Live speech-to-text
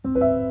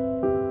Welcome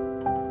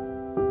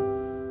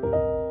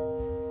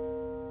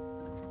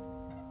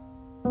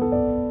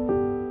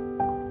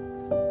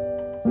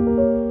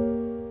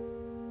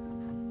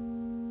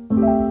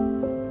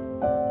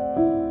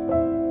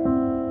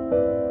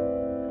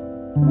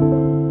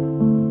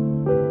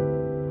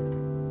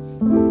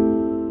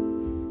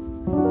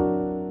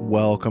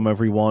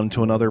everyone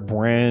to another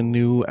brand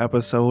new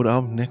episode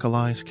of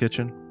Nikolai's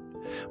Kitchen.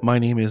 My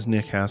name is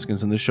Nick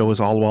Haskins and this show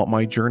is all about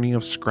my journey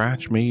of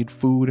scratch-made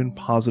food and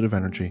positive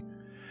energy.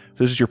 If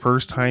this is your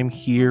first time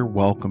here,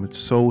 welcome. It's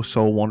so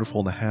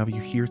wonderful to have you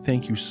here.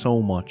 Thank you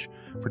so much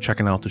for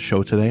checking out the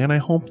show today and I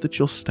hope that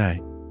you'll stay.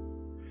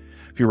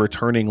 If you're a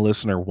returning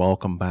listener,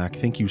 welcome back.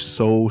 Thank you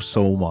so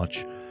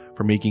much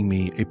for making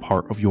me a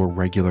part of your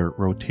regular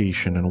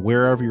rotation. And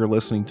wherever you're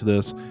listening to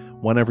this,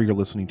 whenever you're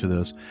listening to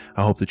this,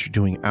 I hope that you're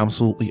doing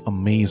absolutely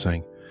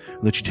amazing.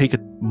 And that you take a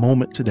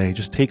moment today,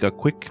 just take a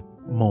quick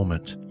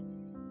moment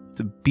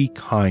to be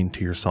kind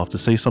to yourself, to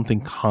say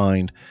something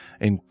kind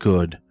and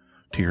good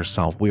to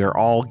yourself. We are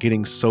all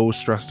getting so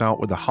stressed out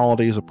with the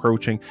holidays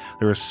approaching.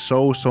 There is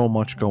so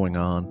much going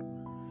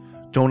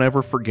on. Don't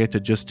ever forget to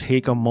just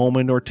take a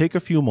moment or take a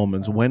few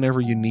moments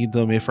whenever you need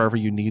them, if ever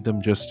you need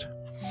them, just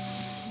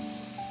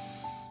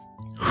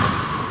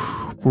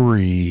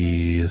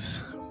breathe.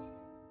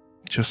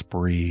 Just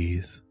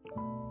breathe.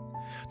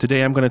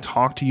 Today I'm going to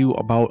talk to you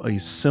about a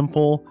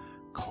simple,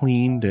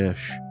 clean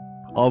dish.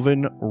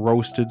 Oven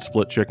roasted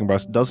split chicken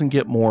breast. It doesn't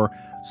get more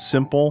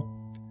simple,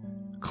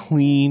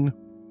 clean,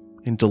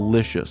 and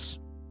delicious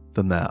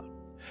than that.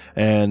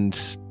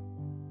 And,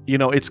 you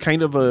know, it's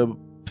kind of a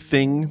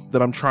thing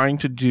that I'm trying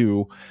to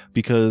do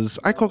because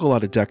I cook a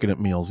lot of decadent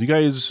meals. You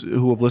guys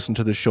who have listened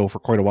to this show for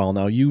quite a while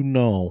now, you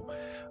know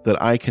that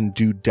I can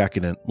do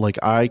decadent.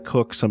 Like, I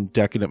cook some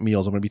decadent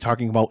meals. I'm going to be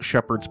talking about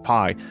shepherd's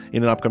pie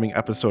in an upcoming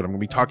episode. I'm going to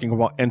be talking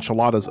about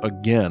enchiladas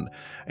again.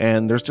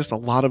 And there's just a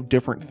lot of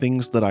different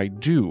things that I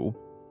do.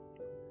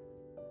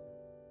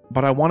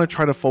 But I want to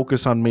try to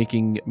focus on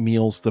making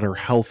meals that are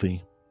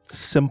healthy,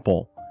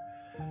 simple.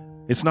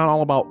 It's not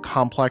all about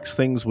complex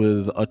things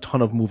with a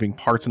ton of moving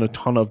parts and a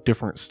ton of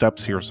different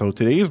steps here. So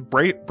today's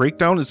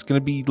breakdown is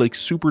going to be like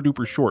super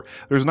duper short.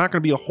 There's not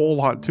going to be a whole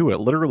lot to it.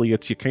 Literally,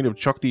 it's you kind of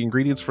chuck the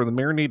ingredients for the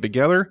marinade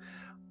together,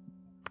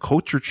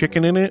 coat your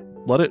chicken in it,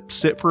 let it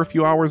sit for a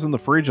few hours in the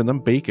fridge, and then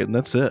bake it, and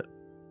that's it.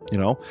 You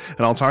know,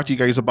 and I'll talk to you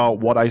guys about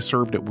what I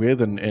served it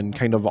with and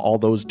kind of all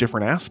those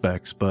different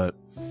aspects. But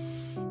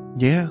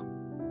yeah,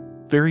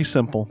 very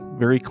simple,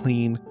 very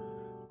clean,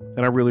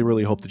 and I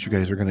really hope that you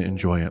guys are going to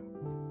enjoy it.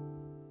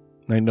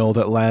 I know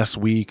that last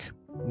week,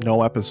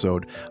 no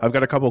episode. I've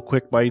got a couple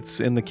quick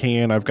bites in the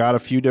can. I've got a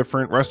few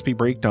different recipe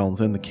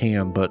breakdowns in the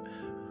can, but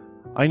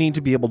I need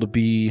to be able to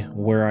be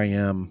where I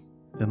am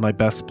in my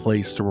best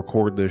place to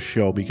record this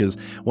show, because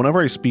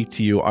whenever I speak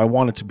to you, I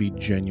want it to be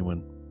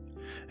genuine.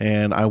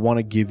 And I want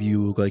to give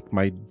you like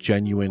my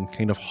genuine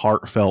kind of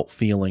heartfelt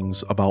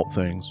feelings about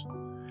things.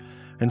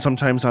 And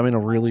sometimes I'm in a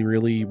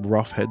really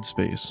rough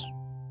headspace.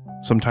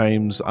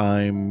 Sometimes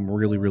I'm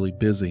really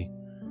busy.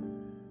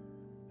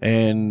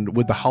 And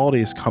with the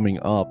holidays coming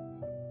up,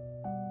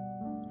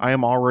 I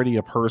am already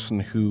a person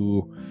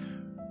who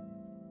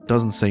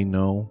doesn't say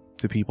no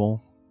to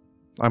people.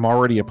 I'm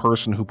already a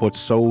person who puts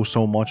so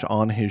much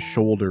on his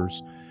shoulders,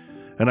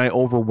 and I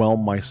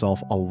overwhelm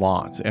myself a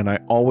lot. And I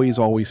always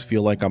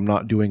feel like I'm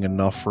not doing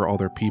enough for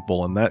other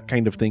people. And that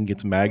kind of thing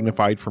gets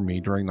magnified for me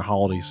during the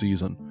holiday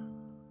season.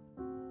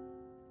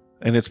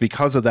 And it's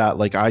because of that,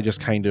 like, I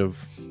just kind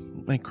of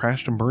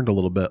crashed and burned a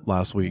little bit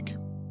last week.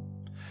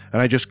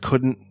 And I just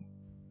couldn't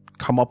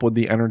come up with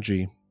the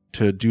energy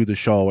to do the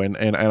show, and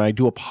I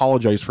do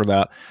apologize for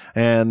that.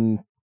 And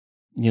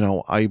you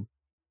know, I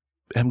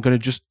am going to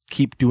just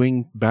keep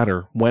doing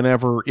better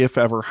whenever, if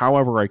ever,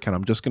 however I can.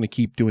 I'm just going to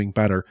keep doing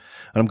better,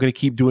 and I'm going to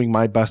keep doing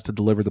my best to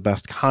deliver the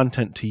best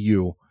content to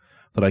you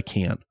that I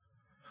can.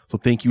 So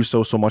thank you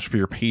so much for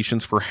your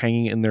patience, for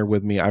hanging in there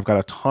with me. I've got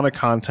a ton of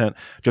content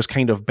just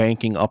kind of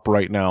banking up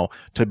right now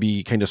to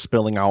be kind of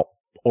spilling out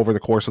over the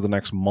course of the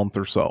next month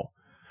or so.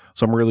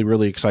 So I'm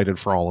really excited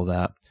for all of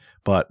that.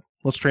 But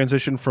let's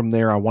transition from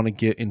there. I want to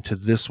get into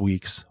this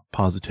week's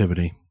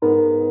positivity.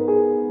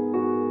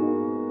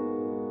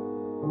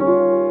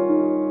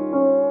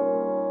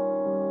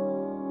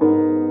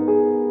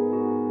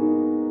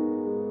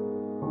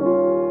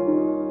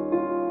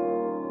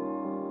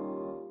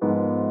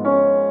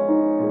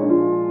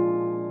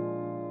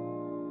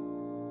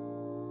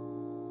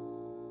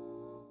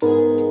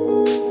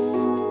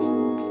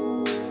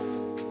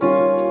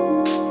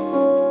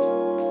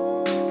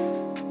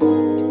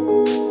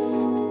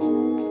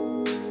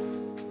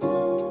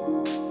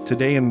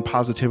 Today in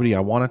positivity,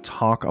 I want to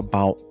talk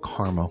about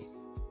karma.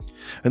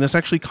 And this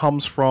actually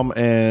comes from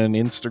an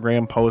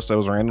Instagram post. I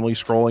was randomly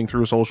scrolling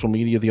through social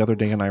media the other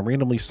day, and I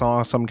randomly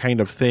saw some kind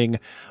of thing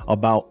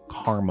about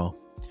karma,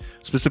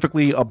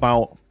 specifically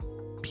about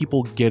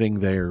people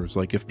getting theirs.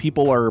 Like, if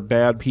people are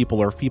bad people,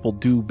 or if people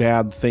do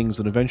bad things,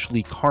 then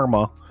eventually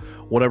karma,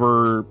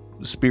 whatever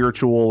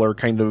spiritual or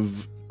kind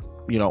of,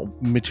 you know,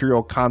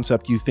 material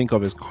concept you think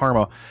of as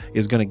karma,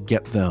 is going to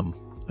get them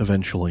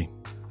eventually.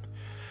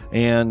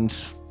 And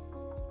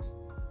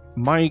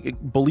my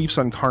beliefs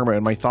on karma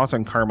and my thoughts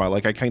on karma,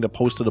 like I kind of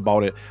posted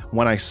about it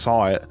when I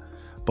saw it,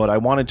 but I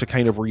wanted to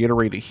kind of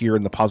reiterate it here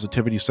in the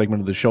positivity segment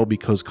of the show,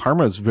 because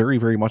karma is very,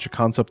 very much a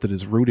concept that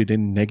is rooted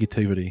in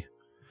negativity.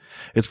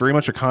 It's very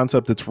much a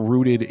concept that's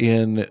rooted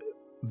in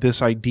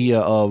this idea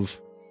of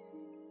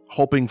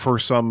hoping for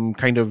some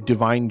kind of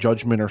divine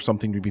judgment or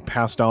something to be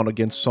passed down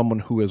against someone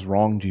who has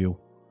wronged you.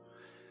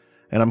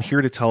 And I'm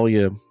here to tell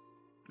you,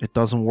 it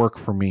doesn't work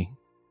for me.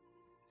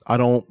 I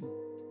don't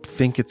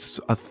think it's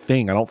a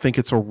thing. I don't think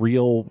it's a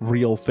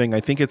real thing. I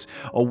think it's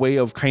a way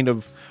of kind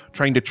of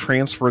trying to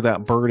transfer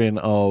that burden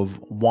of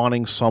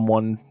wanting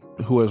someone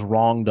who has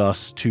wronged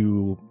us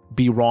to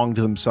be wronged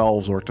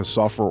themselves or to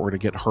suffer or to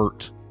get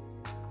hurt.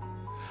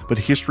 But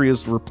history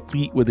is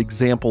replete with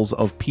examples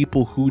of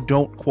people who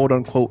don't, quote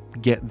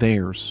unquote, get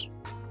theirs,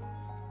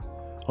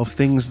 of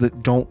things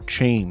that don't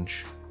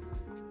change.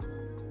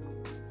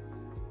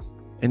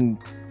 And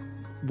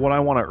what I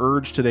want to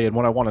urge today and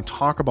what I want to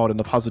talk about in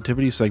the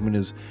positivity segment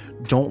is,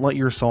 don't let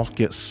yourself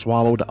get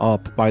swallowed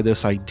up by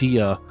this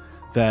idea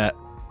that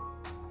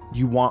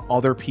you want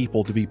other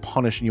people to be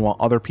punished and you want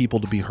other people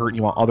to be hurt and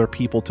you want other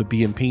people to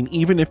be in pain,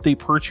 even if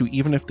they've hurt you,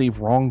 even if they've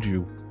wronged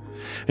you.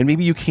 And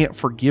maybe you can't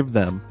forgive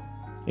them.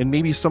 And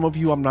maybe some of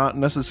you I'm not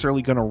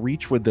necessarily going to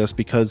reach with this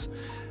because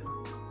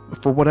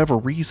for whatever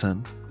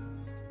reason.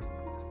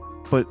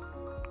 But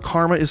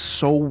karma is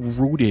so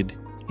rooted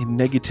in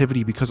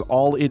negativity because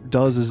all it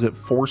does is it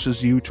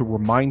forces you to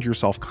remind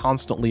yourself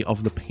constantly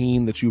of the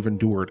pain that you've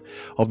endured,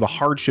 of the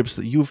hardships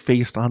that you've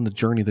faced on the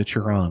journey that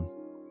you're on.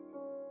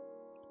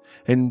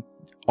 And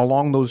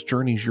along those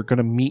journeys, you're going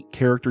to meet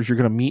characters, you're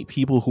going to meet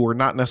people who are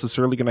not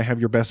necessarily going to have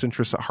your best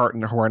interests at heart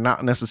and who are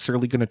not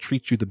necessarily going to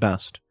treat you the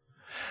best.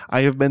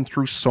 I have been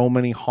through so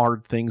many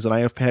hard things, and I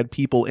have had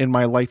people in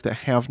my life that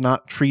have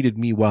not treated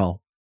me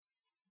well.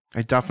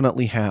 I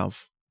definitely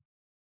have.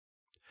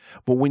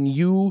 But when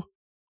you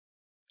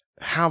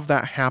have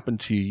that happen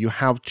to you, you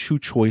have two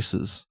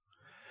choices.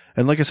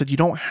 And like I said, you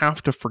don't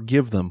have to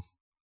forgive them,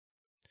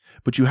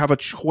 but you have a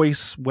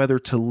choice whether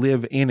to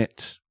live in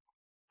it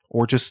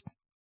or just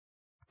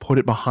put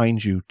it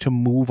behind you, to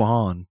move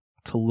on,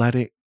 to let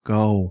it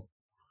go.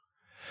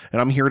 And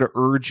I'm here to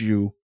urge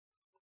you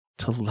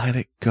to let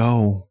it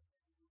go.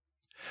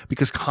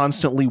 Because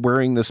constantly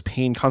wearing this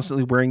pain,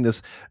 constantly wearing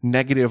this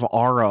negative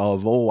aura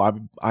of, oh,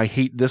 I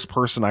hate this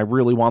person, I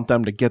really want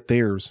them to get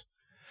theirs.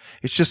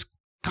 It's just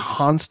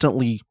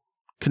constantly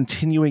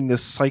continuing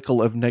this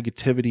cycle of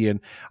negativity.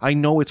 And I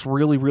know it's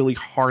really, really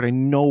hard. I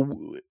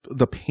know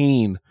the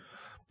pain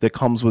that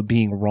comes with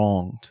being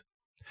wronged.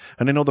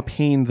 And I know the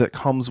pain that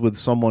comes with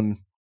someone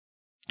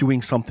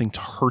doing something to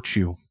hurt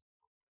you.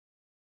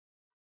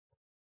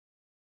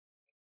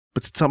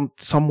 But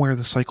somewhere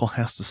the cycle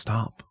has to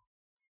stop.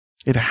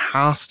 It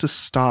has to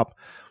stop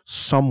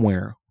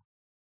somewhere.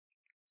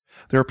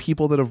 There are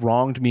people that have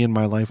wronged me in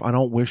my life. I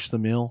don't wish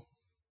them ill.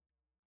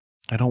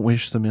 I don't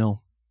wish them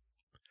ill.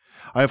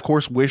 I, of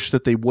course, wish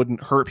that they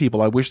wouldn't hurt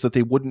people. I wish that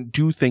they wouldn't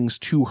do things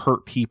to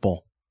hurt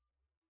people.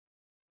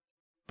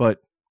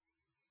 But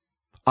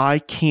I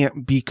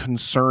can't be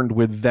concerned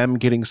with them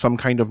getting some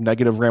kind of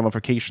negative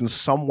ramifications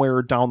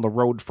somewhere down the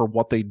road for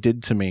what they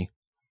did to me.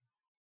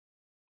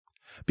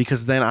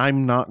 Because then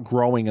I'm not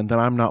growing and then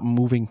I'm not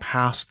moving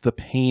past the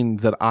pain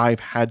that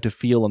I've had to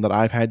feel and that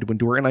I've had to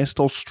endure. And I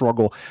still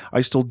struggle.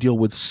 I still deal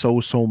with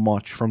so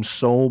much from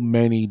so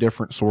many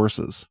different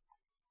sources.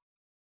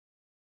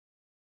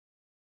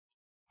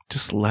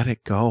 Just let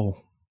it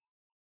go.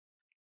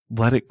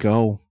 Let it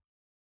go.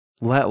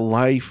 Let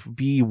life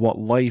be what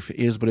life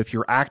is. But if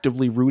you're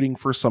actively rooting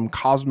for some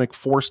cosmic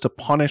force to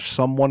punish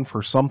someone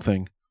for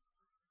something,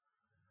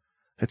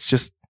 it's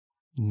just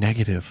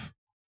negative.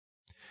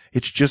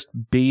 It's just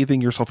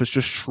bathing yourself. It's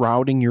just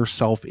shrouding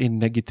yourself in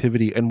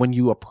negativity. And when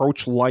you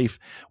approach life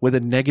with a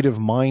negative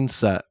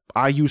mindset,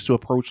 I used to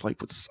approach life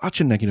with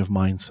such a negative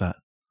mindset.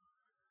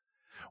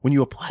 When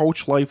you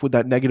approach life with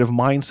that negative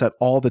mindset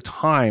all the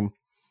time,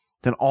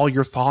 then all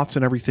your thoughts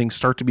and everything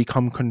start to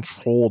become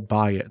controlled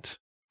by it.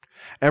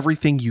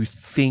 Everything you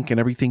think and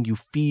everything you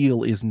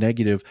feel is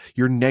negative.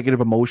 Your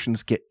negative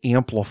emotions get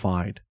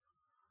amplified.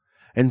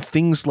 And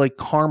things like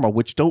karma,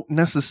 which don't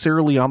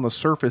necessarily on the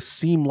surface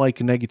seem like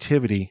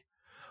negativity,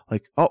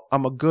 like, oh,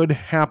 I'm a good,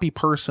 happy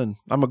person.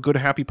 I'm a good,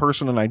 happy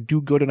person and I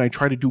do good and I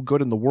try to do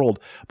good in the world.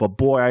 But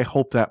boy, I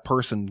hope that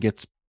person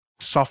gets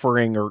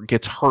suffering or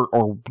gets hurt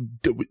or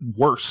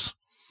worse.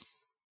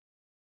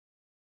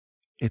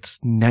 It's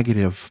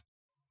negative.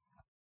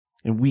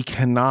 And we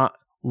cannot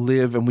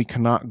live and we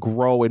cannot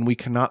grow and we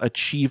cannot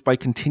achieve by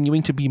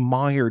continuing to be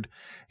mired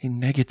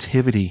in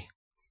negativity.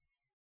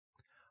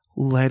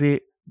 Let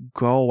it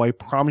go. I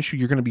promise you,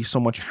 you're going to be so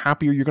much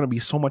happier. You're going to be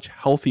so much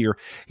healthier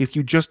if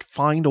you just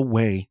find a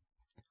way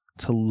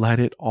to let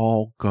it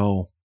all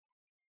go.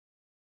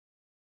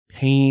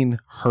 Pain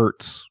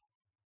hurts,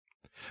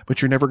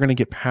 but you're never going to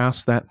get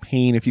past that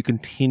pain if you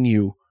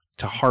continue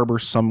to harbor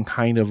some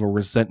kind of a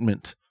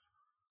resentment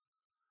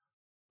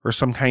or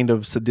some kind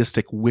of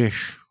sadistic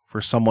wish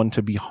for someone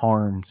to be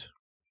harmed.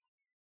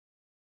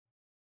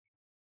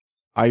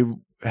 I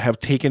have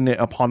taken it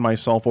upon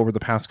myself over the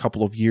past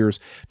couple of years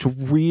to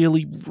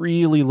really,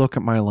 really look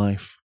at my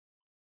life.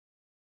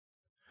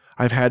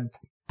 I've had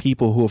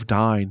people who have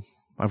died.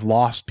 I've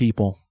lost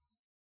people.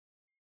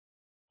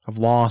 I've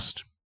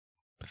lost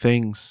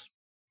things.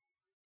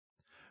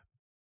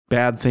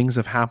 Bad things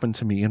have happened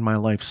to me in my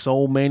life.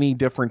 So many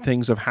different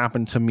things have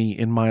happened to me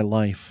in my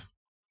life.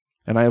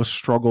 And I have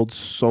struggled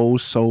so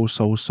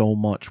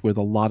much with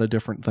a lot of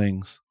different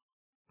things.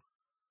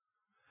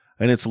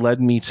 And it's led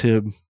me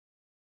to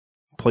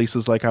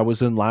places like I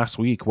was in last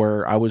week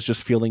where I was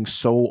just feeling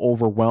so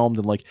overwhelmed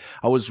and like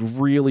I was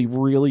really,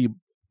 really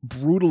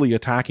brutally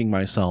attacking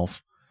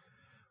myself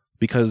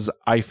because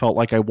I felt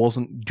like I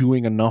wasn't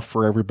doing enough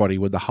for everybody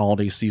with the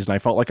holiday season. I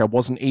felt like I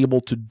wasn't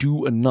able to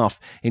do enough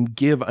and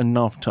give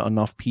enough to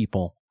enough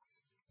people.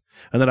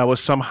 And that I was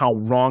somehow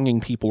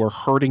wronging people or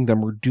hurting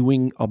them or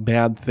doing a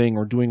bad thing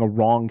or doing a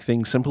wrong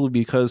thing simply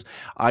because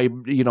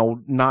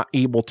not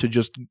able to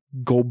just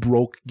go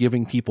broke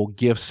giving people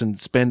gifts and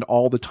spend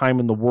all the time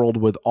in the world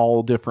with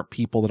all different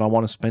people that I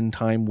want to spend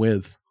time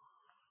with.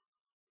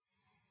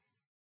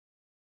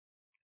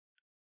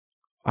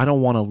 I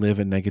don't want to live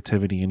in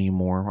negativity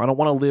anymore. I don't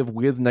want to live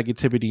with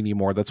negativity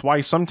anymore. That's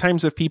why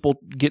sometimes if people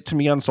get to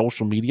me on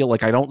social media,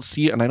 like I don't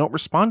see it and I don't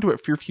respond to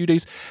it for a few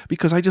days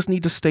because I just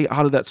need to stay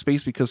out of that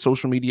space because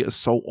social media is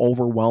so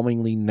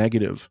overwhelmingly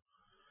negative.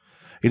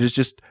 It is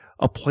just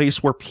a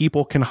place where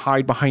people can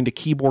hide behind a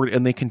keyboard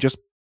and they can just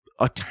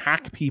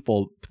attack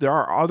people. There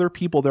are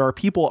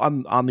people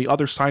on the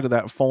other side of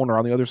that phone or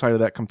on the other side of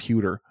that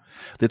computer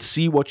that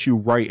see what you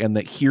write and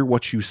that hear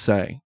what you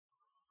say.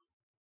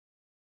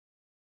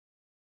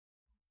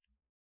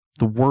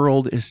 The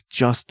world is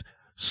just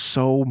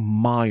so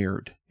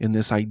mired in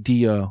this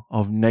idea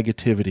of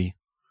negativity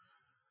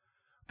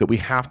that we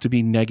have to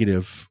be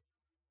negative.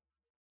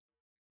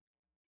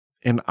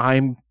 And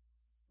I'm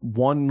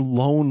one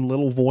lone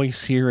little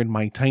voice here in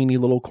my tiny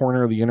little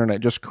corner of the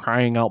internet just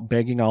crying out,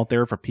 begging out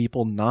there for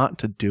people not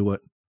to do it.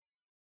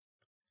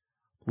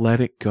 Let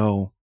it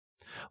go.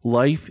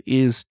 Life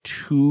is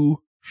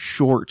too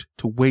short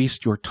to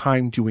waste your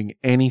time doing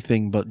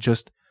anything but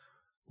just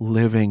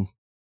living,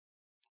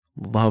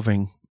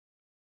 loving,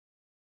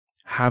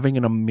 having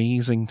an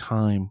amazing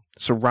time,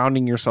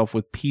 surrounding yourself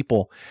with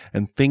people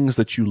and things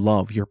that you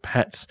love, your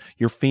pets,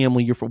 your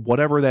family,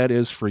 whatever that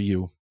is for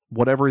you,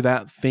 whatever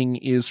that thing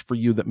is for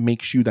you that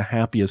makes you the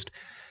happiest,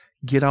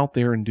 get out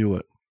there and do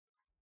it.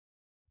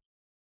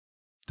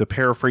 To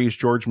paraphrase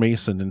George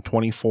Mason in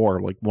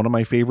 24, like one of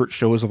my favorite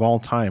shows of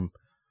all time,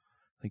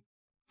 like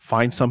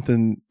find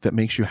something that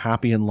makes you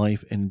happy in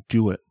life and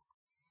do it.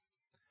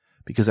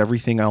 Because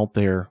everything out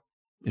there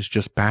is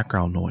just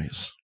background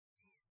noise.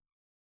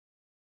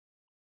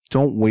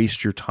 Don't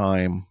waste your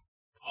time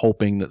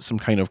hoping that some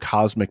kind of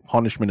cosmic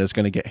punishment is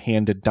going to get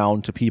handed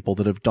down to people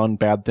that have done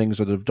bad things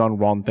or that have done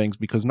wrong things,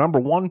 because number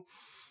one,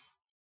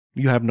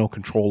 you have no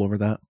control over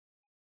that.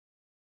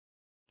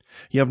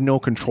 You have no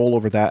control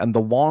over that. And the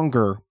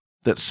longer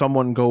that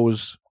someone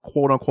goes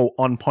quote unquote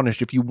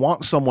unpunished, if you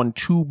want someone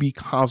to be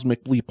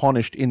cosmically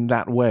punished in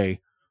that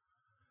way,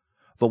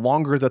 the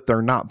longer that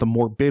they're not, the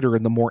more bitter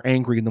and the more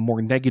angry and the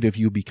more negative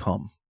you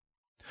become.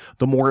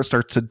 The more it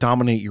starts to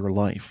dominate your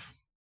life.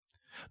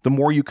 The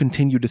more you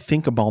continue to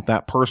think about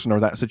that person or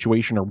that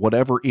situation or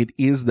whatever it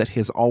is that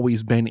has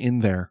always been in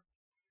there.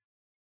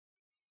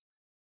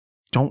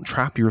 Don't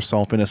trap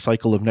yourself in a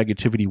cycle of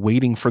negativity,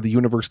 waiting for the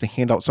universe to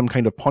hand out some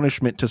kind of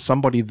punishment to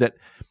somebody that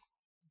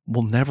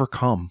will never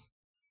come.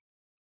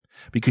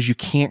 Because you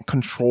can't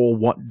control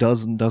what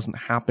does and doesn't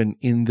happen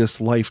in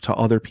this life to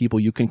other people.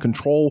 You can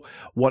control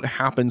what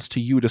happens to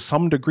you to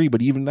some degree,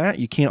 but even that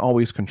you can't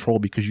always control,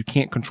 because you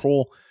can't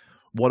control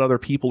what other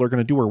people are going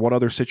to do or what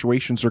other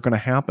situations are going to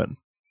happen.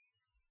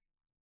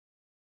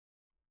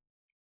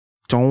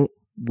 Don't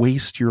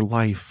waste your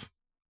life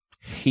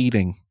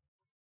hating.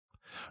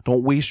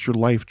 Don't waste your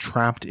life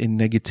trapped in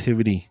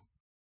negativity.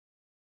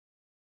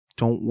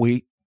 Don't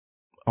wait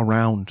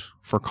around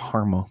for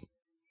karma.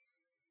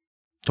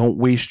 Don't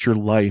waste your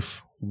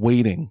life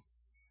waiting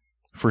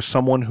for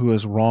someone who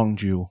has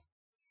wronged you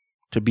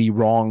to be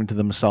wronged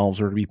themselves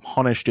or to be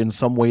punished in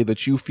some way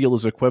that you feel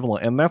is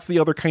equivalent. And that's the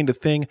other kind of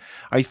thing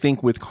I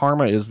think with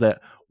karma, is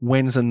that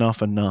when's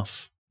enough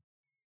enough?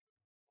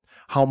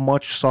 How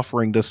much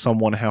suffering does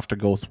someone have to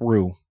go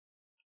through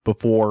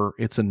before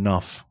it's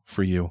enough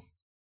for you?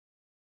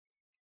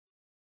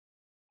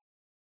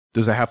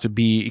 Does it have to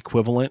be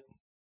equivalent?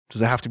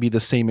 Does it have to be the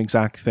same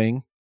exact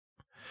thing?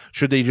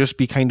 Should they just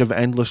be kind of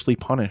endlessly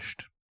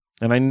punished?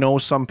 And I know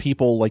some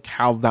people like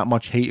have that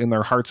much hate in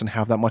their hearts and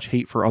have that much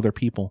hate for other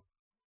people.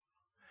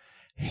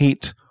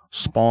 Hate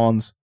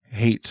spawns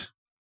hate.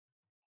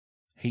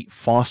 Hate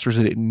fosters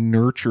it. It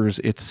nurtures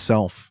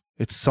itself.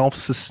 It's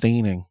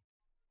self-sustaining.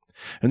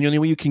 And the only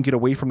way you can get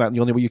away from that, and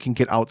the only way you can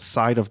get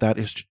outside of that,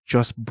 is to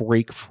just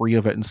break free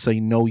of it and say,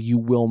 no, you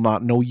will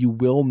not. No, you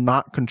will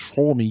not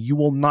control me. You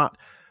will not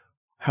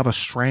have a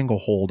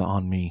stranglehold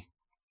on me.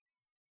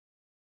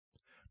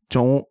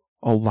 Don't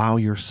allow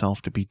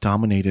yourself to be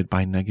dominated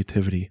by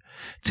negativity.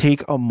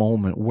 Take a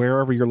moment,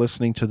 wherever you're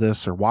listening to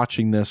this or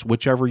watching this,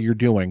 whichever you're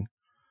doing,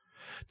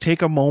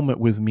 take a moment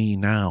with me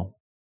now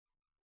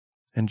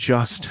and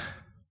just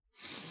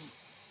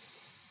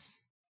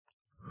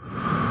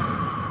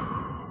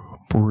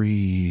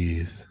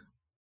breathe.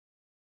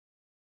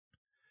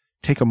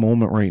 Take a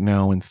moment right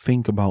now and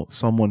think about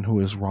someone who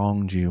has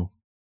wronged you.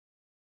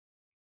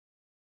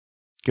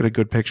 Get a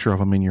good picture of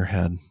them in your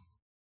head.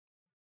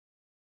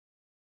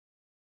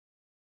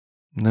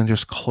 And then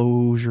just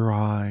close your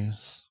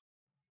eyes.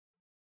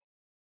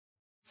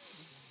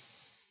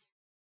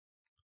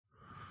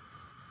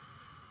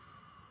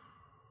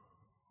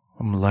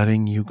 I'm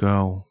letting you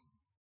go.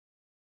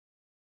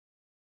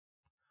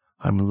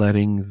 I'm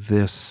letting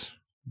this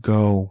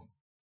go.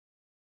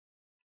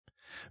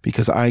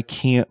 Because I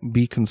can't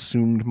be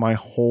consumed my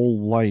whole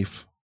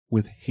life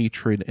with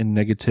hatred and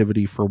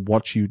negativity for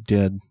what you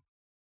did.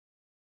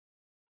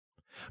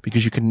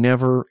 Because you can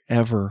never,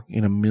 ever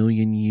in a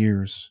million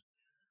years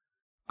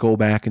go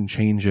back and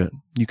change it.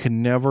 You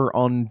can never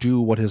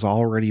undo what has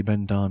already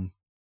been done.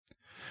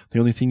 The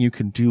only thing you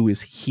can do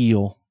is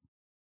heal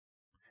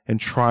and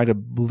try to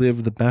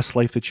live the best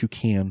life that you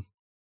can.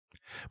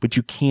 But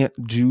you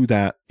can't do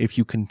that if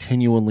you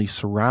continually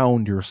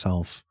surround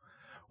yourself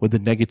with the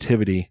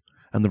negativity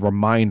and the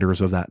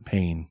reminders of that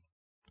pain.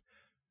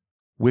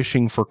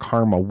 Wishing for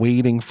karma,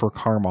 waiting for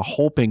karma,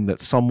 hoping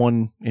that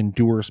someone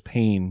endures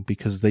pain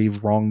because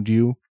they've wronged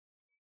you.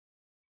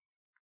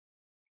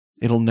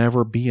 It'll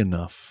never be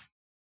enough.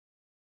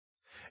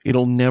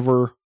 It'll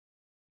never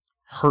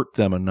hurt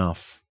them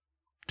enough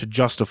to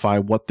justify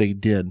what they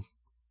did.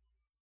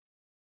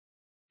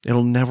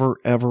 It'll never,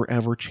 ever,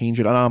 ever change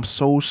it. And I'm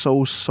so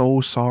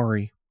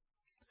sorry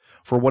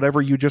for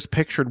whatever you just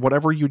pictured,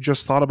 whatever you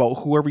just thought about,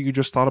 whoever you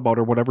just thought about,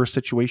 or whatever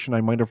situation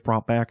I might have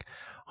brought back.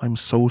 I'm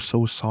so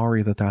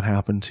sorry that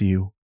happened to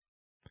you.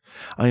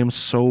 I am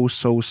so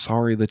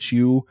sorry that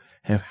you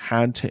have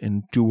had to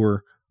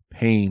endure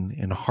pain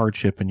and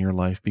hardship in your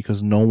life,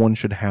 because no one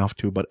should have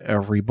to, but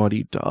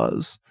everybody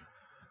does.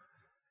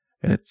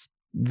 And it's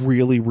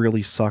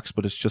really sucks,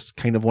 but it's just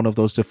kind of one of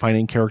those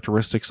defining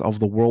characteristics of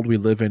the world we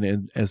live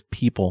in as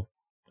people,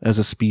 as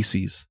a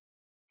species.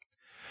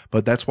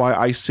 But that's why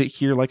I sit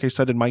here, like I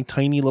said, in my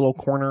tiny little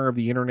corner of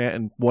the internet,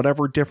 and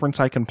whatever difference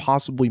I can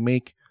possibly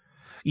make,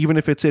 even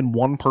if it's in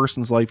one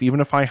person's life, even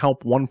if I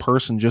help one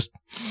person, just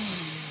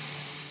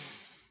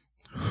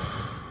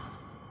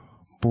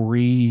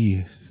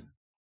breathe,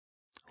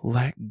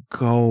 let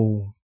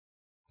go,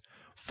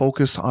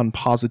 focus on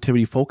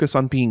positivity, focus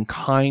on being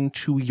kind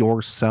to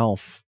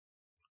yourself,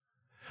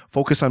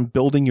 focus on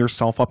building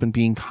yourself up and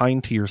being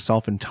kind to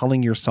yourself and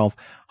telling yourself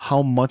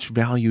how much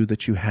value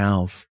that you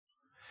have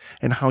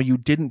and how you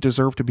didn't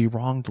deserve to be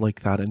wronged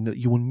like that, and that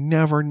you will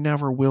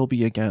never will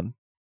be again.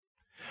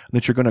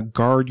 That you're going to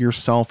guard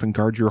yourself and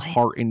guard your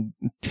heart and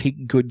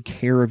take good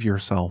care of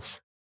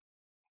yourself.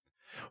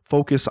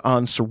 Focus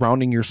on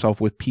surrounding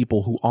yourself with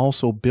people who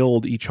also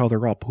build each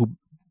other up, who,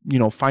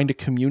 find a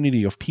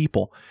community of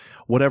people,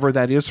 whatever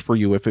that is for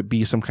you, if it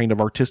be some kind of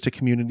artistic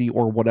community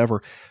or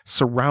whatever.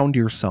 Surround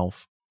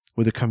yourself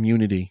with a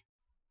community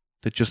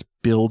that just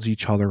builds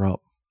each other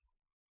up.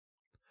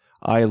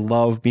 I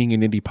love being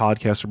an indie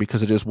podcaster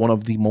because it is one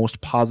of the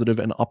most positive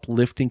and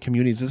uplifting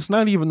communities. It's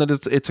not even that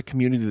it's a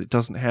community that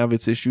doesn't have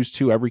its issues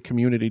too. Every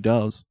community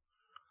does.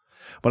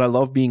 But I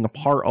love being a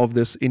part of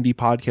this indie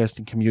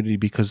podcasting community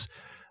because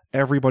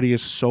everybody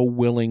is so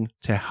willing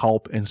to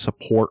help and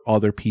support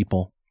other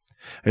people.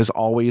 It has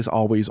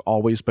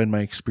always been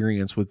my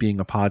experience with being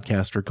a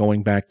podcaster,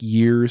 going back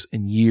years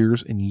and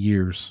years and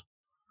years.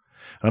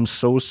 And I'm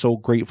so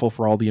grateful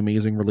for all the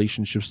amazing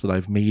relationships that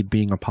I've made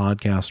being a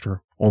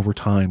podcaster over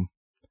time.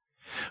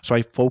 So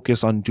I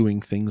focus on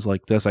doing things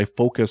like this. I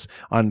focus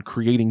on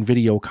creating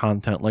video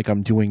content like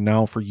I'm doing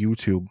now for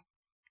YouTube.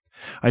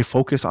 I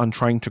focus on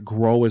trying to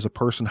grow as a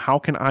person. How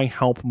can I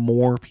help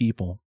more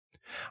people?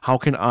 How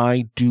can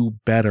I do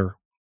better?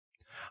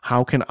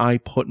 How can I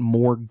put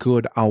more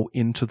good out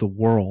into the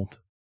world?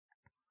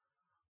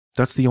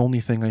 That's the only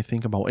thing I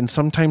think about. And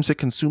sometimes it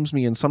consumes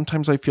me, and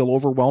sometimes I feel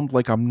overwhelmed,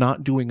 like I'm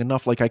not doing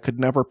enough, like I could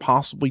never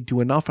possibly do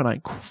enough, and I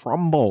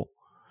crumble.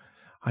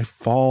 I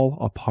fall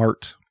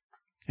apart.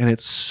 And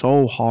it's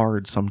so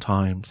hard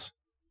sometimes.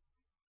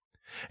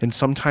 And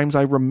sometimes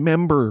I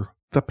remember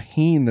the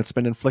pain that's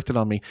been inflicted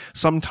on me.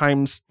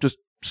 Sometimes just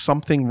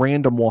something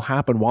random will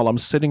happen while I'm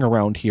sitting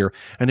around here,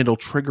 and it'll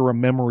trigger a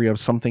memory of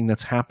something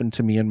that's happened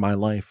to me in my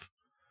life.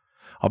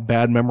 A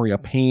bad memory, a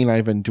pain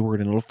I've endured,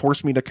 and it'll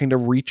force me to kind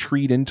of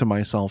retreat into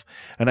myself.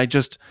 And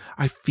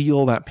I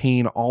feel that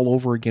pain all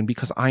over again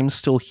because I'm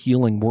still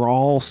healing. We're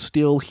all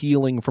still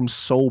healing from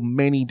so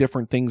many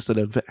different things that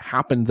have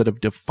happened that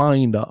have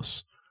defined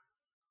us.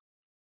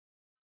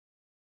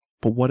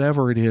 But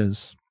whatever it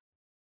is,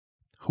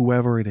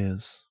 whoever it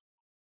is,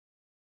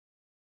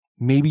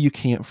 maybe you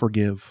can't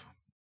forgive.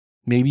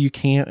 Maybe you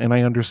can't, and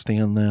I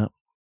understand that.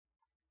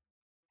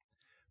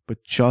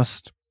 But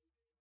just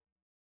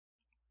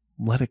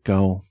let it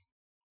go.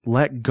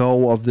 Let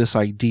go of this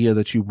idea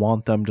that you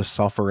want them to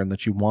suffer and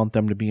that you want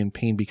them to be in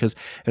pain, because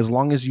as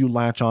long as you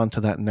latch on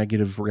to that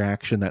negative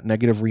reaction, that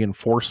negative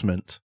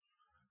reinforcement,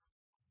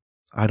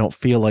 I don't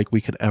feel like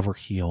we could ever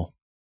heal.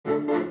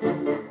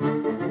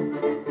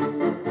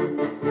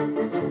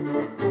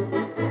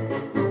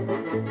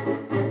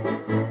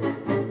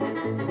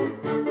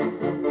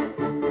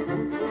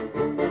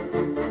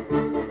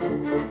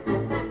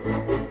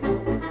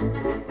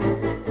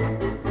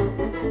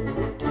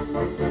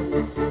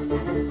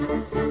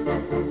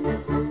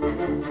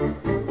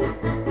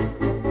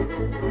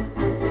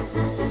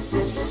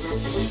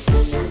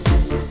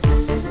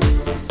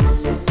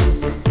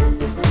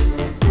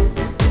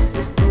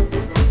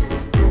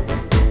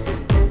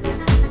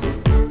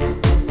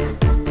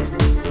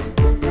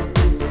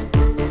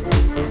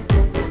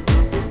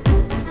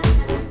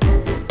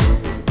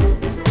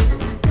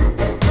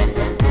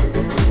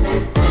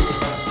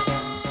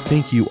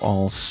 Thank you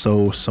all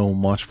so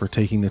much for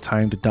taking the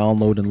time to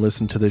download and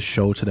listen to this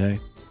show today.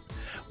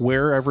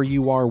 Wherever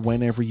you are,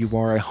 whenever you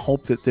are, I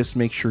hope that this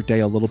makes your day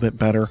a little bit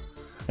better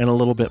and a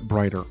little bit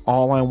brighter.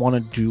 All I want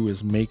to do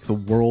is make the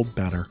world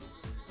better,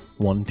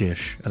 one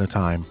dish at a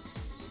time.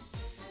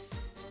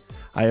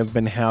 I have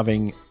been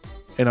having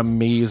an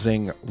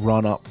amazing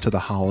run up to the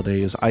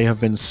holidays. I have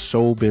been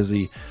so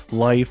busy.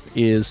 Life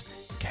is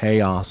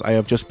chaos. I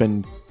have just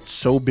been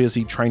so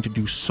busy trying to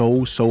do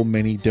so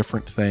many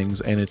different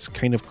things, and it's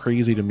kind of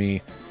crazy to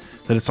me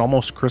that it's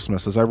almost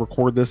Christmas. As I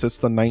record this, it's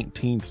the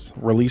 19th.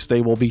 Release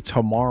day will be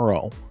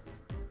tomorrow,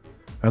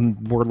 and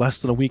we're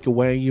less than a week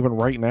away even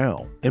right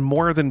now. And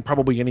more than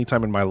probably any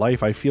time in my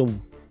life, I feel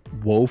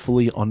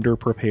woefully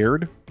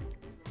underprepared,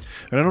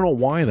 and I don't know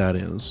why that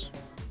is,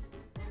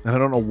 and I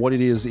don't know what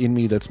it is in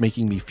me that's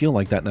making me feel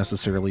like that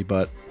necessarily,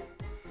 but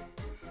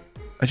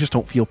I just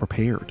don't feel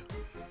prepared.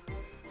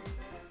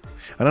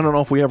 And I don't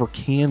know if we ever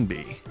can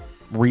be,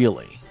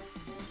 really.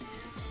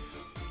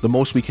 The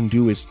most we can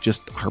do is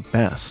just our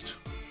best.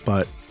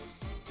 But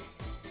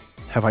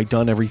have I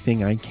done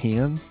everything I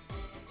can?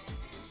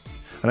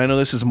 And I know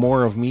this is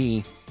more of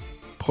me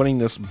putting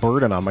this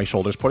burden on my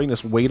shoulders, putting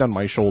this weight on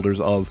my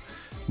shoulders of,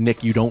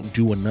 Nick, you don't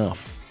do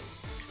enough.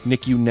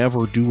 Nick, you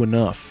never do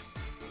enough.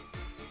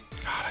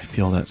 God, I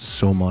feel that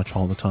so much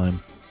all the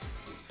time.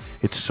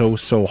 It's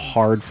so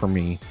hard for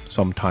me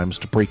sometimes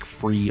to break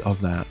free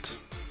of that.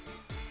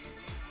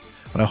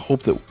 And I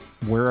hope that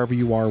wherever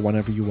you are,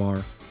 whenever you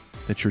are,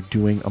 that you're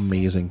doing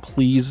amazing.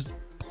 Please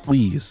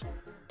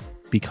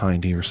be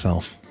kind to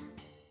yourself. I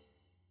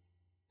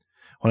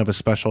want to have a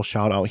special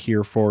shout out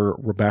here for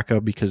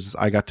Rebecca, because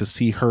I got to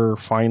see her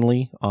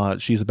finally.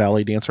 She's a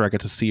ballet dancer. I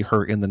got to see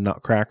her in the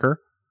Nutcracker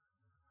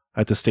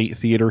at the State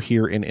Theater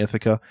here in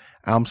Ithaca.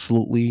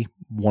 Absolutely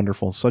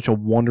wonderful. Such a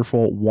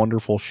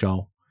wonderful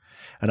show.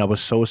 And I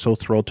was so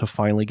thrilled to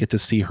finally get to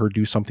see her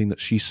do something that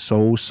she's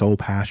so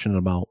passionate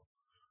about.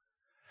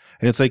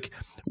 And it's like,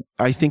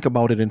 I think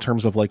about it in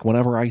terms of like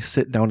whenever I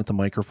sit down at the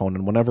microphone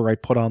and whenever I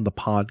put on the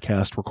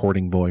podcast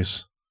recording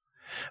voice,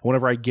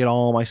 whenever I get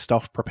all my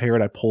stuff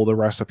prepared, I pull the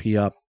recipe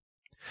up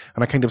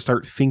and I kind of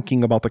start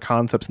thinking about the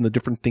concepts and the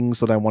different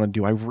things that I want to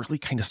do. I really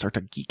kind of start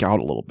to geek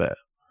out a little bit.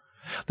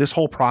 This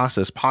whole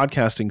process,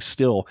 podcasting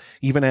still,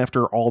 even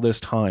after all this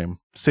time,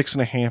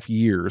 6.5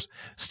 years,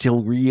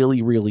 still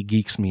really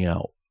geeks me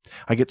out.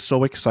 I get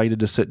so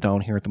excited to sit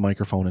down here at the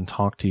microphone and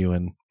talk to you,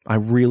 and I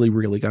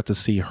really got to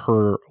see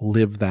her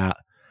live that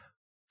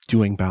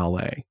doing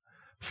ballet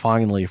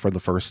finally for the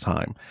first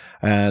time.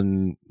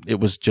 And it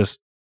was just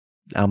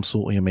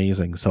absolutely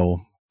amazing.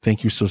 So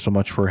thank you so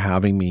much for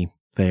having me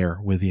there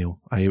with you.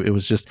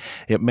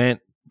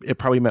 It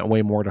probably meant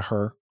way more to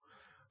her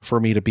for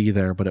me to be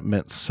there, but it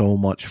meant so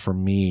much for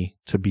me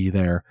to be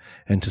there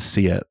and to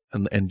see it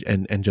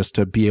and just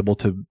to be able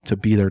to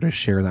be there to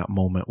share that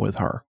moment with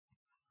her.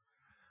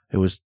 It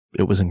was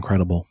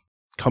incredible.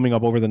 Coming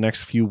up over the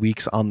next few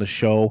weeks on the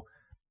show,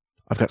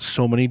 I've got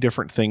so many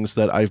different things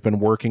that I've been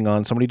working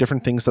on, so many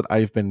different things that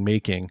I've been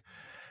making.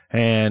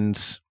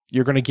 And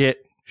you're going to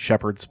get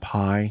shepherd's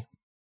pie.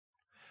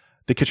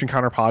 The Kitchen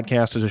Counter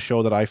Podcast is a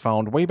show that I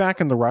found way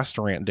back in the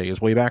restaurant days,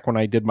 way back when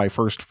I did my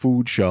first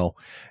food show.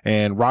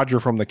 And Roger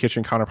from the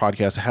Kitchen Counter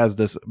Podcast has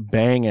this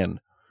banging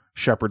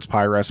shepherd's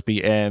pie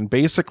recipe, and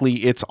basically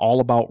it's all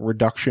about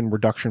reduction.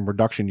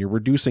 You're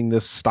reducing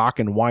this stock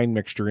and wine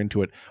mixture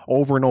into it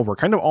over and over,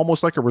 kind of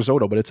almost like a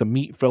risotto, but it's a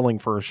meat filling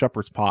for a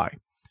shepherd's pie.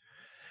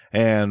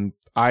 And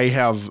I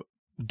have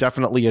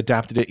definitely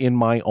adapted it in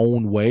my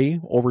own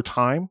way over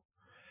time.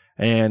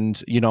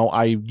 And,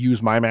 I use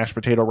my mashed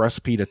potato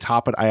recipe to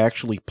top it. I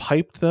actually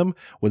piped them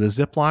with a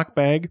Ziploc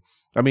bag.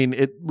 I mean,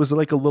 it was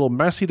like a little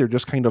messy. They're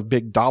just kind of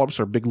big dollops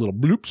or big little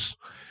bloops,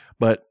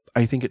 but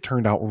I think it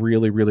turned out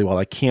really well.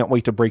 I can't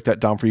wait to break that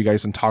down for you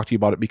guys and talk to you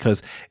about it,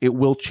 because it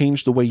will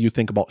change the way you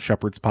think about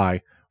shepherd's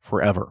pie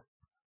forever.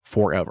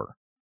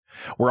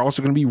 We're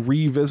also going to be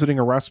revisiting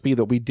a recipe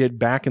that we did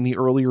back in the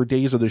earlier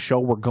days of the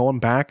show. We're going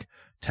back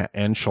to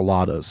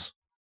enchiladas.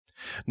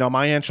 Now,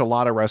 my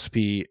enchilada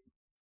recipe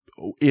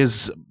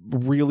is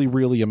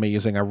really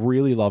amazing. I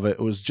really love it.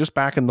 It was just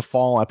back in the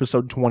fall,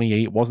 episode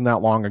 28. Wasn't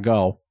that long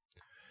ago.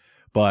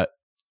 but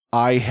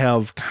I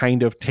have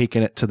kind of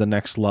taken it to the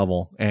next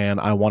level, and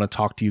I want to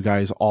talk to you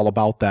guys all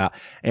about that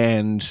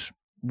and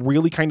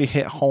really kind of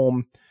hit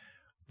home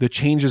the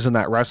changes in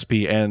that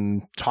recipe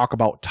and talk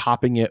about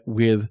topping it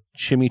with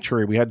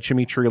chimichurri. We had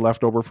chimichurri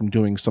left over from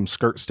doing some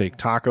skirt steak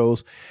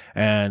tacos,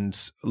 and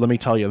let me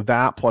tell you,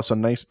 that plus a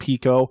nice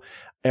pico,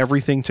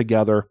 everything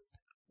together,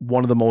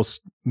 one of the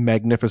most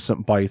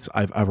magnificent bites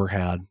I've ever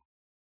had.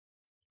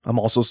 I'm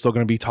also still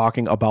going to be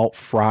talking about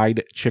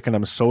fried chicken.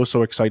 I'm so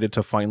excited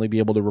to finally be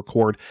able to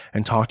record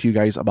and talk to you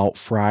guys about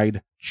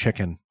fried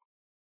chicken.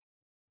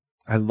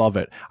 I love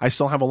it. I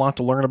still have a lot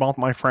to learn about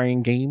my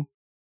frying game.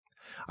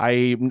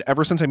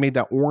 Ever since I made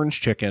that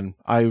orange chicken,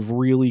 I've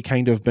really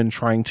kind of been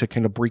trying to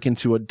kind of break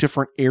into a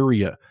different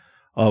area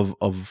of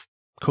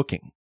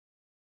cooking.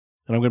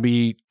 And I'm going to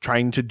be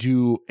trying to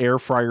do air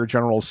fryer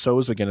General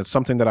Tso's again. It's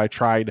something that I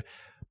tried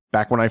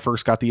back when I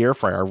first got the air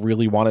fryer. I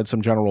really wanted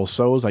some General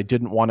Tso's. I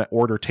didn't want to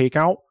order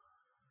takeout.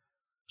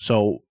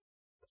 So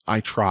I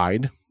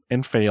tried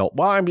and failed.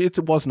 Well, I mean, it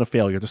wasn't a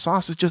failure. The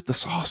sauce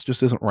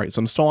just isn't right. So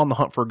I'm still on the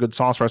hunt for a good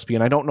sauce recipe,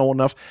 and I don't know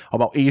enough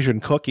about Asian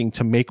cooking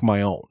to make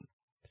my own.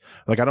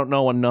 Like, I don't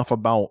know enough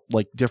about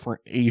like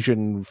different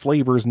Asian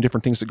flavors and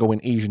different things that go in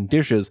Asian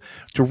dishes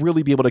to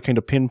really be able to kind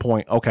of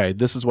pinpoint, okay,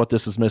 this is what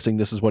this is missing.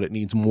 This is what it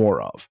needs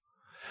more of.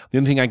 The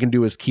only thing I can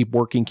do is keep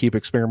working, keep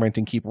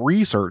experimenting, keep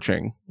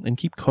researching, and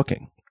keep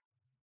cooking.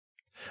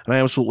 And I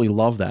absolutely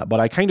love that. But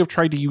I kind of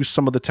tried to use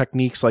some of the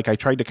techniques, like I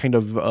tried to kind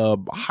of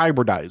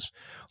hybridize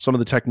some of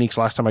the techniques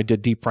last time I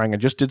did deep frying. I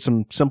just did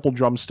some simple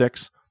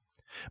drumsticks,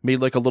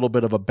 made like a little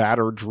bit of a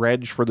batter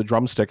dredge for the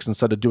drumsticks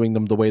instead of doing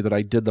them the way that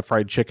I did the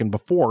fried chicken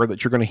before,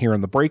 that you're going to hear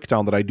in the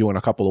breakdown that I do in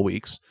a couple of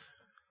weeks.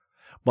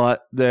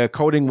 But the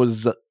coating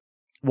was,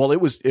 well, it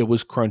was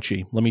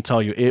crunchy. Let me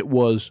tell you, it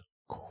was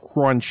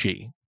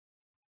crunchy.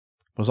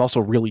 It was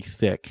also really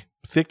thick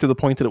to the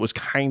point that it was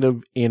kind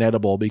of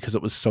inedible because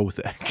it was so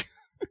thick.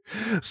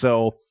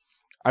 So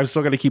I've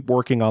still got to keep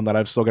working on that.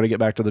 I've still got to get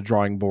back to the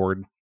drawing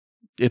board.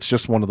 It's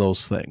just one of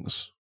those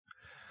things.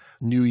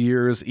 New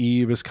Year's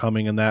Eve is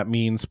coming, and that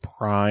means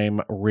prime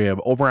rib.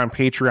 Over on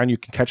Patreon, you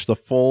can catch the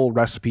full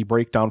recipe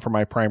breakdown for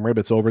my prime rib.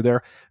 It's over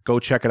there. Go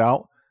check it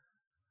out.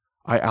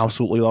 I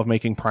absolutely love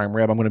making prime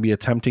rib. I'm going to be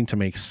attempting to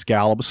make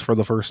scallops for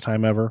the first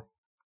time ever.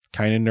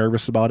 Kind of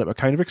nervous about it, but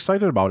kind of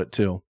excited about it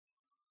too.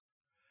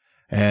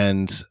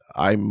 And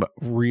I'm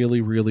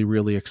really, really,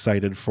 really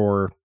excited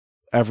for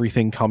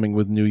everything coming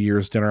with New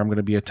Year's dinner. I'm going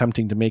to be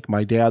attempting to make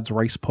my dad's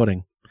rice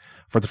pudding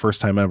for the first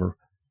time ever,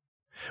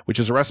 which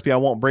is a recipe I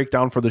won't break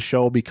down for the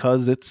show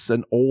because it's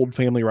an old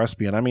family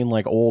recipe. And I mean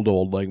like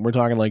old, like we're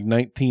talking like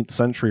 19th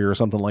century or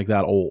something like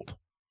that old.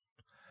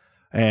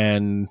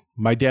 And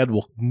my dad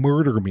will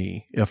murder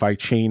me if I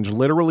change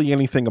literally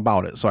anything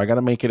about it. So I got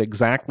to make it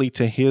exactly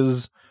to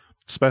his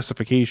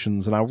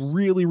specifications. And I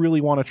really,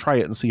 really want to try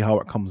it and see how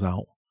it comes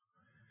out.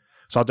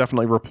 So I'll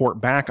definitely report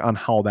back on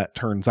how that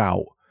turns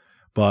out.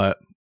 But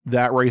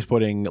that rice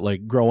pudding,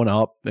 like growing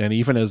up and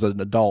even as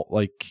an adult,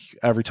 like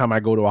every time I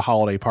go to a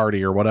holiday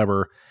party or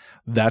whatever,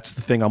 that's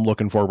the thing I'm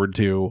looking forward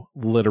to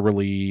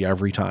literally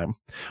every time.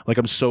 Like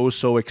I'm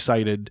so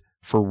excited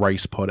for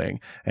rice pudding,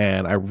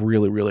 and I'm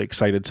really, really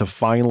excited to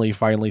finally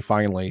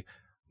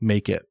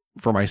make it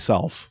for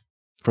myself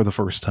for the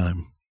first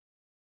time.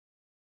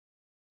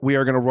 We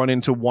are going to run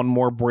into one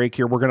more break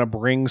here. We're going to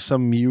bring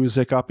some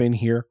music up in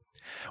here.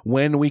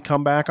 When we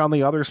come back on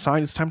the other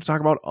side, it's time to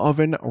talk about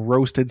oven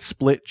roasted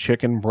split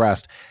chicken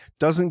breast.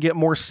 Doesn't get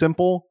more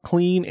simple,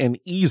 clean, and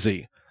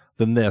easy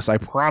than this. I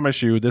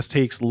promise you, this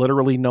takes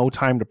literally no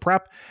time to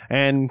prep.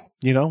 And,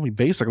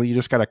 basically you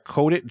just got to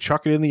coat it,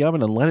 chuck it in the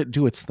oven, and let it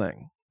do its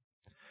thing.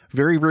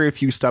 Very, very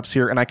few steps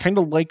here. And I kind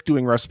of like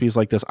doing recipes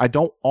like this. I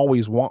don't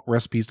always want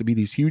recipes to be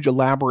these huge,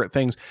 elaborate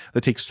things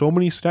that take so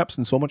many steps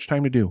and so much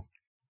time to do.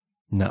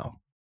 No.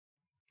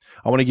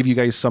 I want to give you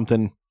guys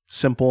something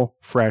simple,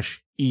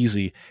 fresh,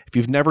 easy. If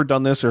you've never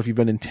done this or if you've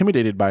been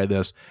intimidated by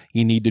this,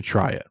 you need to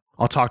try it.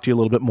 I'll talk to you a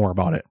little bit more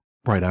about it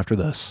right after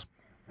this.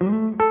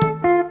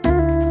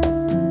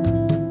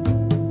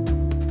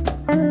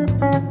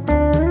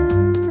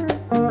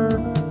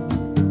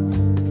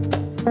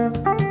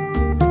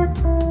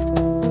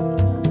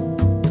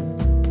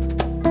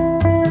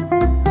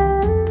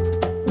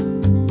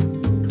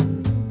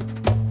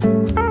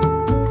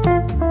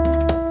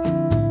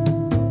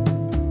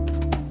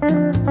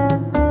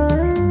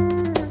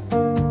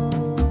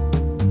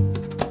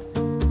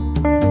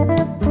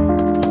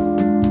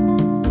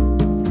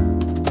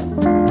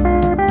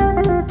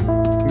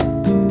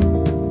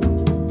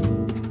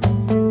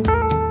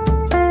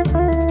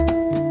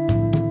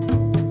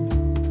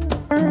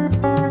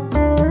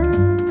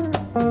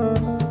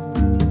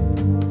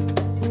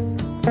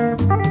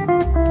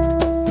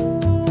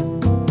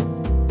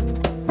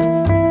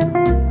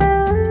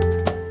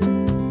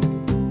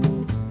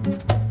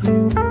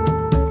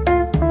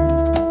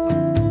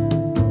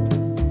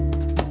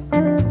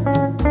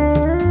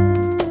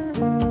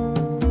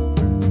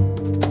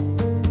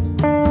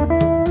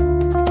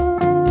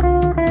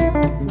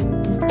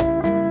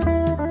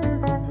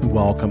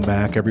 Welcome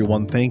back,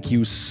 everyone. Thank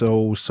you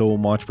so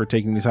much for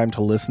taking the time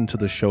to listen to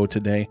the show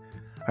today.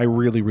 I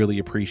really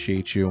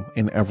appreciate you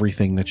in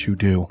everything that you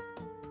do.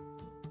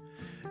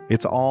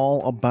 It's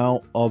all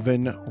about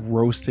oven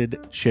roasted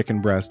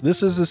chicken breast.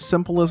 This is as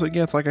simple as it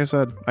gets, like I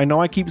said. I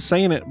know I keep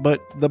saying it, but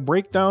the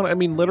breakdown, I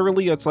mean,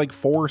 literally, it's like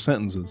 4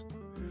 sentences.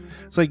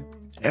 It's like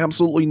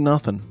absolutely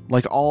nothing.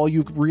 Like, all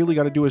you've really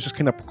got to do is just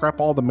kind of prep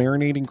all the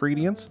marinade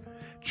ingredients,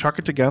 chuck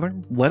it together,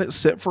 let it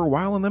sit for a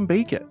while, and then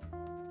bake it.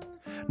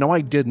 No,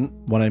 I didn't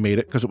when I made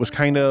it because it was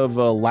kind of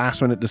a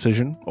last minute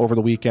decision over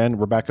the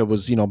weekend. Rebecca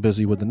was,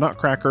 busy with the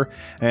Nutcracker,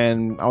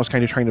 and I was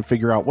kind of trying to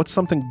figure out what's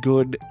something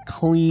good,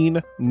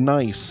 clean,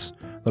 nice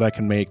that I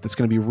can make that's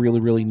going to be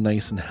really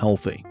nice and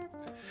healthy.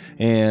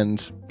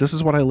 And this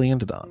is what I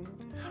landed on.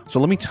 So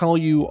let me tell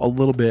you a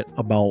little bit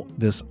about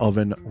this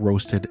oven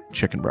roasted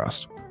chicken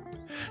breast.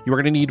 You are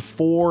going to need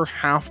 4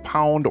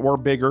 half-pound or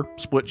bigger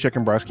split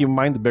chicken breasts. Keep in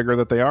mind, the bigger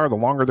that they are, the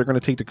longer they're going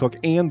to take to cook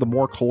and the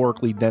more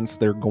calorically dense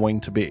they're going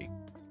to be.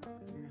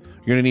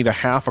 You're going to need a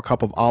half a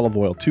cup of olive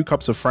oil, 2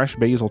 cups of fresh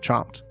basil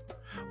chopped,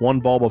 1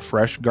 bulb of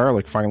fresh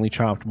garlic finely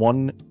chopped,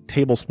 1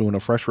 tablespoon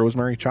of fresh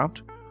rosemary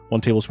chopped, 1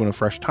 tablespoon of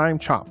fresh thyme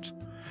chopped,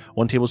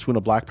 1 tablespoon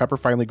of black pepper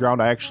finely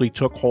ground. I actually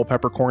took whole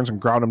peppercorns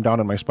and ground them down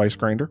in my spice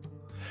grinder,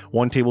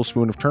 1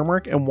 tablespoon of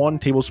turmeric, and 1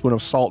 tablespoon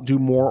of salt. Do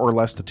more or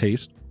less to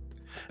taste.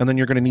 And then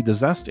you're going to need the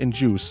zest and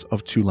juice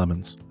of 2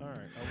 lemons.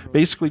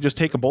 Basically, just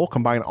take a bowl,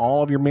 combine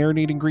all of your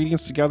marinade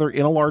ingredients together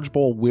in a large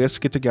bowl,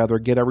 whisk it together,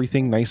 get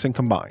everything nice and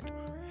combined.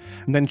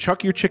 And then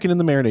chuck your chicken in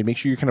the marinade. Make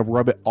sure you kind of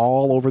rub it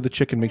all over the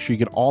chicken. Make sure you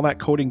get all that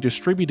coating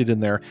distributed in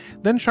there.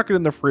 Then chuck it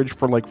in the fridge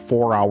for like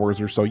 4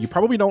 hours or so. You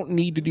probably don't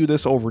need to do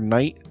this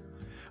overnight,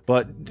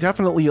 but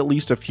definitely at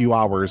least a few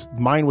hours.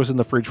 Mine was in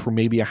the fridge for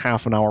maybe a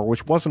half an hour,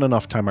 which wasn't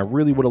enough time. I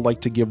really would have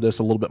liked to give this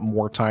a little bit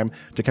more time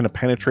to kind of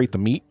penetrate the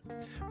meat,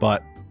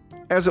 but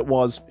as it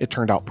was, it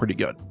turned out pretty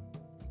good.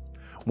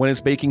 When it's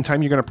baking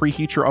time, you're going to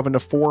preheat your oven to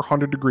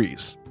 400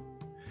 degrees.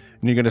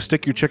 And you're going to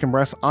stick your chicken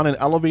breast on an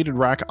elevated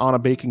rack on a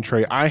baking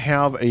tray. I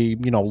have a,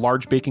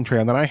 large baking tray,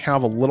 and then I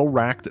have a little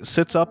rack that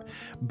sits up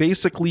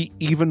basically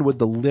even with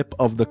the lip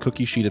of the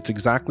cookie sheet. It's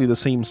exactly the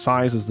same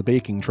size as the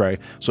baking tray,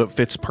 so it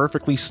fits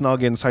perfectly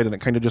snug inside, and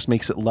it kind of just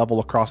makes it level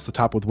across the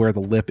top with where the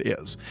lip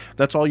is.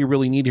 That's all you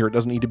really need here. It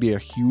doesn't need to be a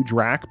huge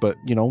rack, but,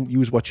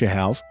 use what you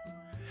have.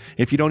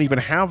 If you don't even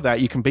have that,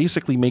 you can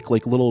basically make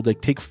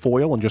take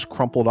foil and just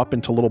crumple it up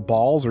into little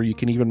balls, or you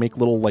can even make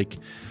little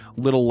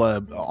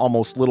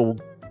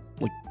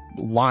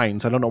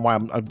lines. I don't know why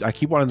I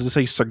keep wanting to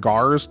say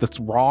cigars. That's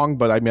wrong,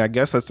 but I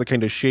guess that's the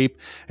kind of shape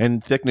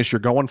and thickness you're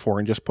going for,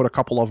 and just put a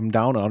couple of them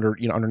down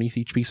underneath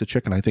each piece of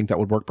chicken. I think that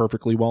would work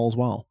perfectly well as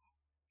well.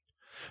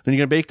 Then you're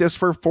going to bake this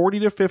for 40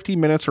 to 50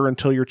 minutes or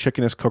until your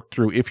chicken is cooked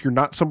through. If you're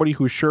not somebody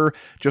who's sure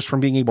just from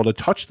being able to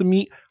touch the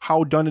meat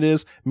how done it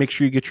is, make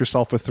sure you get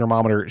yourself a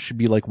thermometer. It should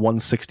be like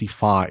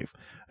 165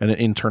 and an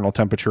internal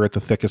temperature at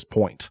the thickest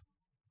point.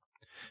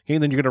 Okay,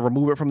 then you're going to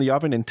remove it from the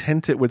oven and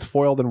tent it with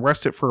foil, then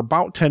rest it for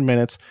about 10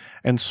 minutes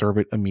and serve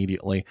it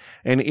immediately.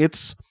 And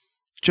it's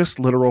just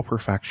literal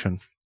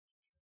perfection.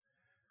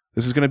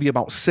 This is going to be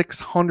about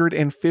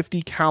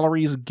 650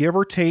 calories, give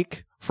or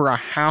take, for a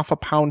half a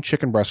pound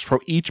chicken breast. For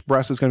each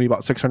breast is going to be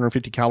about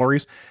 650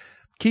 calories.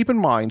 Keep in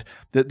mind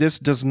that this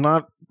does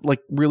not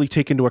really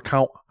take into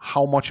account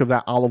how much of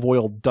that olive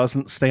oil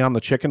doesn't stay on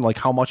the chicken, like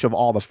how much of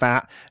all the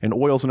fat and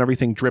oils and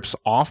everything drips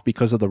off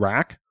because of the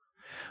rack.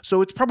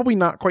 So it's probably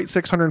not quite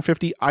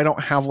 650. I don't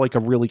have a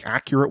really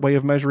accurate way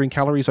of measuring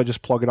calories. I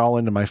just plug it all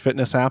into my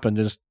fitness app and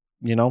just,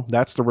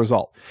 that's the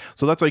result.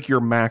 So that's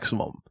your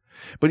maximum.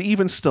 But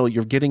even still,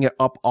 you're getting it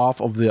up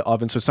off of the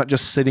oven. So it's not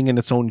just sitting in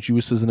its own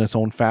juices and its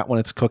own fat when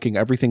it's cooking.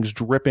 Everything's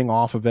dripping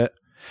off of it.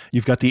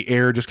 You've got the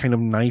air just kind of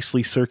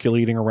nicely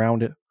circulating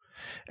around it.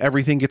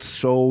 Everything gets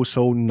so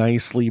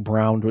nicely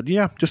browned. But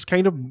yeah, just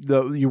kind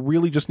of you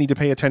really just need to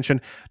pay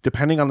attention.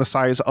 Depending on the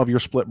size of your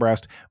split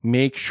breast,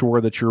 make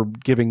sure that you're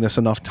giving this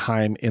enough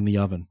time in the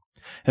oven.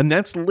 And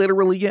that's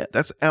literally it.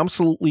 That's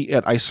absolutely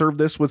it. I served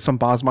this with some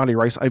basmati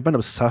rice. I've been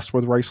obsessed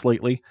with rice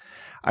lately.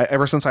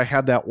 Ever since I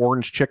had that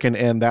orange chicken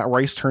and that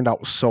rice turned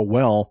out so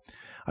well,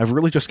 I've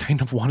really just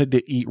kind of wanted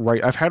to eat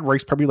rice. I've had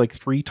rice probably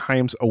 3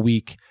 times a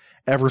week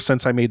ever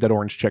since I made that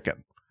orange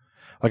chicken.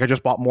 I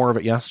just bought more of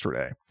it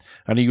yesterday.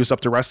 And I used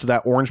up the rest of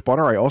that orange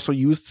butter. I also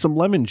used some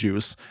lemon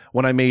juice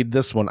when I made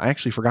this one. I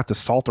actually forgot to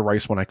salt the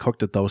rice when I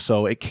cooked it though.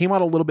 So it came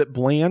out a little bit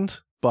bland,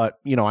 but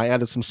I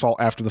added some salt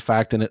after the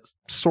fact and it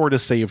sort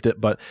of saved it.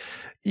 But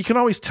you can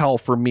always tell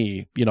for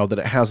me, that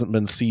it hasn't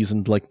been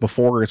seasoned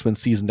before or it's been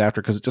seasoned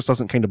after, because it just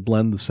doesn't kind of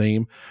blend the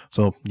same.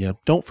 So yeah,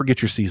 don't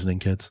forget your seasoning,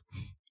 kids.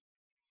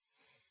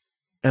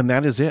 And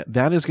that is it.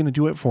 That is going to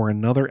do it for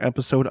another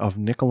episode of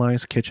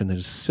Nikolai's Kitchen. It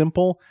is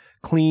simple,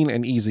 clean,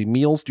 and easy.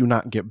 Meals do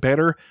not get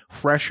better,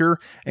 fresher,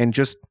 and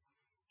just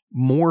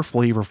more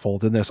flavorful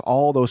than this.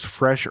 All those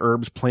fresh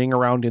herbs playing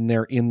around in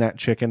there in that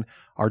chicken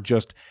are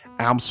just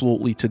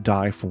absolutely to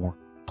die for.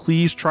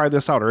 Please try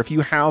this out. Or if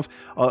you have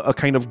a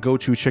kind of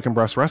go-to chicken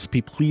breast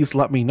recipe, please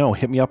let me know.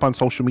 Hit me up on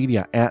social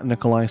media at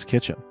Nikolai's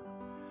Kitchen.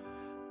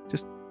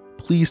 Just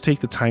please take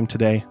the time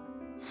today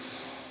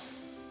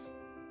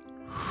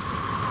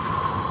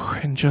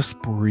and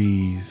just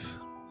breathe.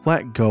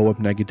 Let go of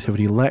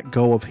negativity. Let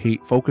go of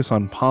hate. Focus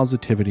on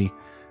positivity,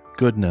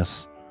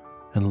 goodness,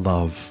 and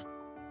love.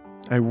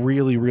 I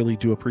really, really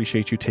do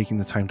appreciate you taking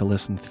the time to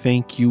listen.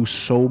 Thank you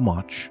so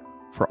much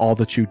for all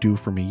that you do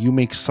for me. You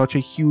make such a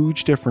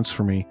huge difference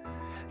for me.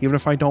 Even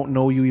if I don't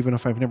know you, even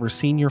if I've never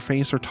seen your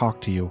face or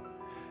talked to you,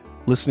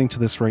 listening to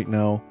this right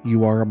now,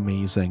 you are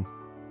amazing.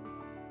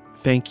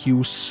 Thank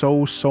you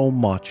so, so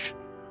much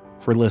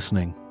for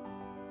listening.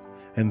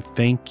 And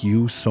thank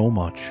you so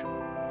much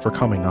for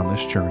coming on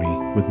this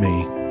journey with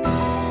me.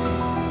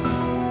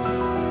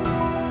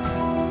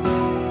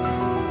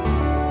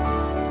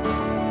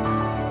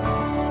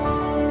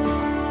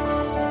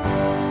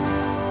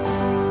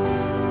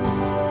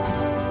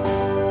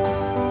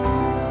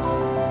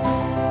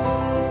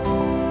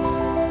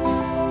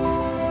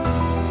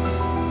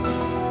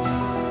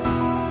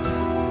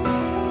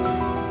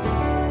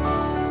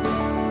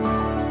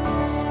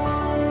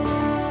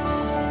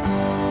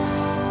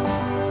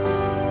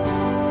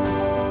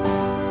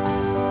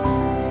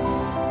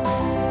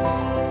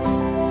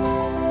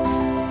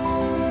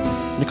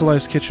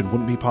 Nikolai's Kitchen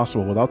wouldn't be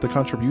possible without the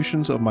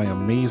contributions of my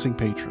amazing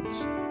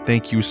patrons.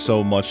 Thank you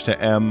so much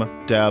to Em,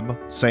 Deb,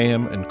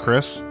 Sam, and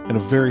Chris, and a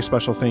very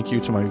special thank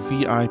you to my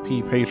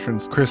VIP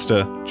patrons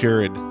Krista,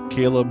 Jared,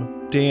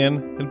 Caleb,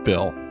 Dan, and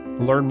Bill.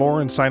 Learn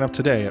more and sign up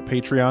today at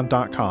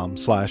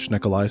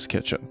patreon.com/Nikolai's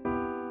Kitchen.